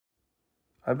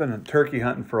I've been turkey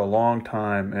hunting for a long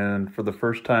time, and for the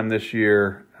first time this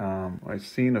year, I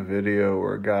seen a video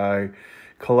where a guy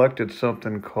collected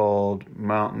something called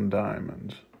mountain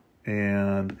diamonds,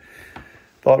 and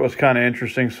thought it was kind of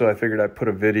interesting, so I figured I'd put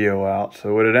a video out.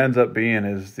 So what it ends up being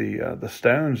is the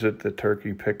stones that the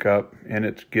turkey pick up in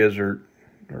its gizzard,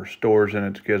 or stores in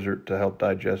its gizzard to help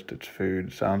digest its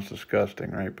food. Sounds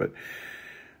disgusting, right? But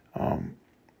um,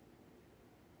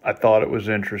 I thought it was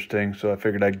interesting, so I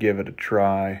figured I'd give it a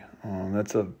try.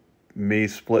 That's me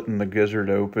splitting the gizzard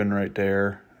open right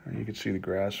there. You can see the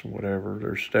grass and whatever.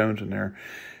 There's stones in there.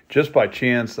 Just by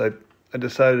chance, I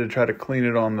decided to try to clean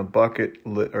it on the bucket,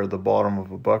 or the bottom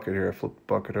of a bucket here. I flipped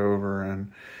the bucket over,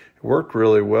 and it worked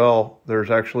really well.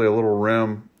 There's actually a little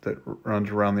rim that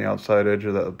runs around the outside edge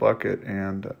of that bucket,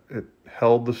 and it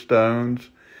held the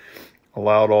stones,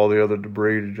 allowed all the other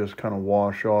debris to just kind of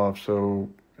wash off. So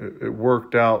it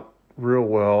worked out real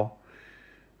well.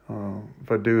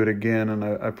 If I do it again, and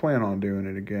I plan on doing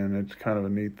it again, it's kind of a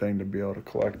neat thing to be able to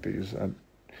collect these. I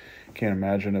can't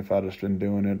imagine if I'd just been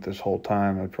doing it this whole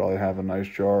time, I'd probably have a nice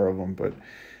jar of them, but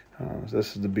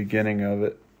this is the beginning of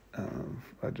it.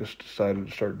 I just decided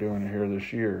to start doing it here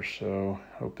this year, so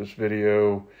hope this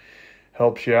video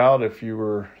helps you out if you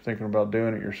were thinking about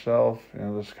doing it yourself.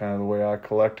 This is kind of the way I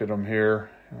collected them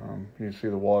here. You can see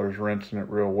the water's rinsing it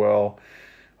real well.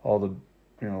 All the,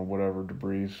 whatever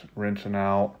debris rinsing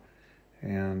out.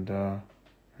 And yeah,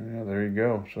 there you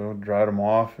go. So dried them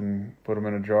off and put them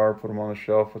in a jar, put them on the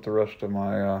shelf with the rest of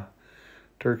my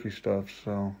turkey stuff.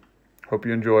 So hope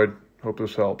you enjoyed. Hope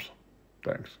this helps.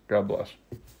 Thanks. God bless.